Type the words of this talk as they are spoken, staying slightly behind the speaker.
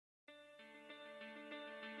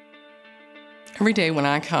Every day when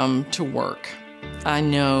I come to work, I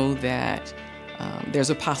know that there's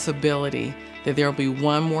a possibility that there will be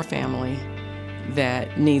one more family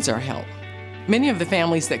that needs our help. Many of the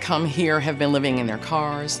families that come here have been living in their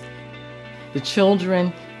cars. The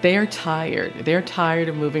children, they're tired. They're tired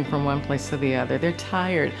of moving from one place to the other. They're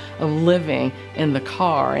tired of living in the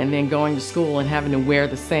car and then going to school and having to wear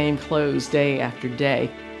the same clothes day after day.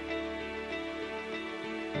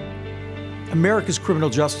 America's criminal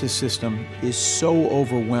justice system is so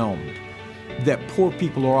overwhelmed that poor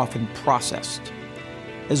people are often processed.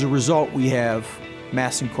 As a result, we have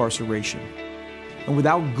mass incarceration. And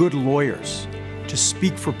without good lawyers to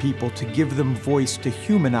speak for people, to give them voice, to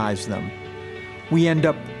humanize them, we end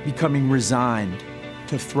up becoming resigned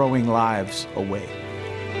to throwing lives away.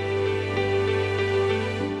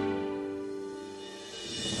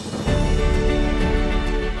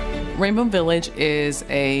 Rainbow Village is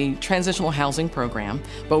a transitional housing program,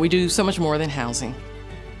 but we do so much more than housing.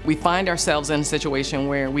 We find ourselves in a situation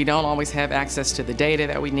where we don't always have access to the data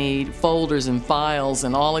that we need, folders and files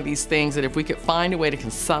and all of these things, that if we could find a way to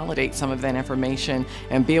consolidate some of that information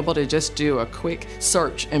and be able to just do a quick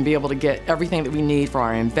search and be able to get everything that we need for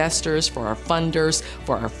our investors, for our funders,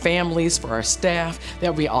 for our families, for our staff, that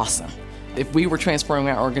would be awesome. If we were transforming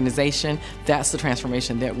our organization, that's the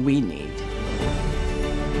transformation that we need.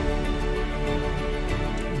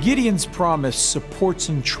 Gideon's Promise supports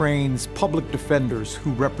and trains public defenders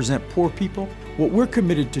who represent poor people. What we're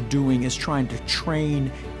committed to doing is trying to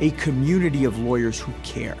train a community of lawyers who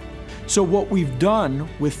care. So what we've done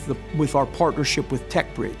with our partnership with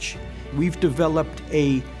TechBridge, we've developed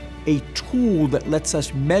a tool that lets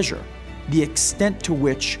us measure the extent to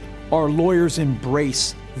which our lawyers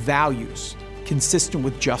embrace values consistent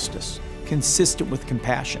with justice, consistent with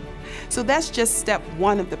compassion. So that's just step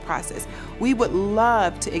one of the process. We would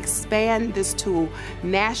love to expand this tool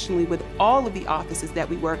nationally with all of the offices that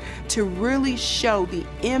we work to really show the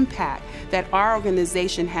impact that our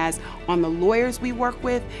organization has on the lawyers we work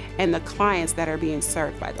with and the clients that are being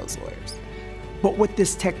served by those lawyers. But what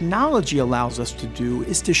this technology allows us to do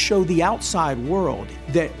is to show the outside world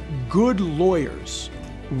that good lawyers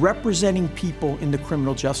representing people in the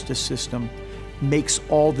criminal justice system makes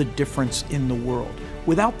all the difference in the world.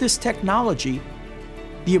 Without this technology,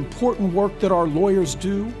 the important work that our lawyers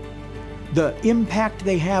do, the impact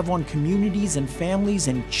they have on communities and families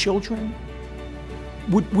and children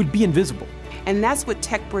would be invisible. And that's what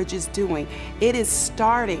TechBridge is doing. It is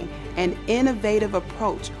starting an innovative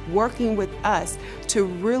approach, working with us to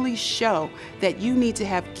really show that you need to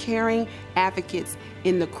have caring advocates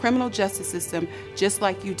in the criminal justice system just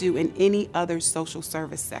like you do in any other social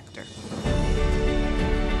service sector.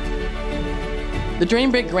 The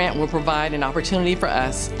Dream Big grant will provide an opportunity for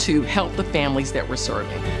us to help the families that we're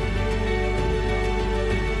serving.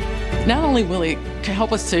 Not only will it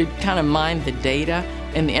help us to kind of mine the data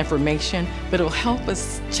and the information, but it will help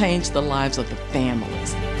us change the lives of the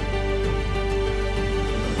families.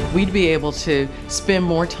 We'd be able to spend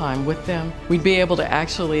more time with them. We'd be able to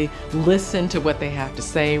actually listen to what they have to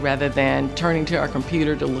say rather than turning to our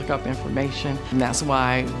computer to look up information. And that's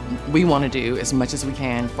why we want to do as much as we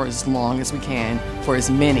can for as long as we can, for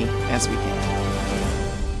as many as we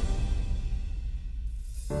can.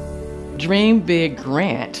 Dream Big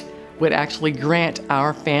grant would actually grant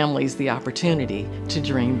our families the opportunity to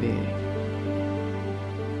dream big.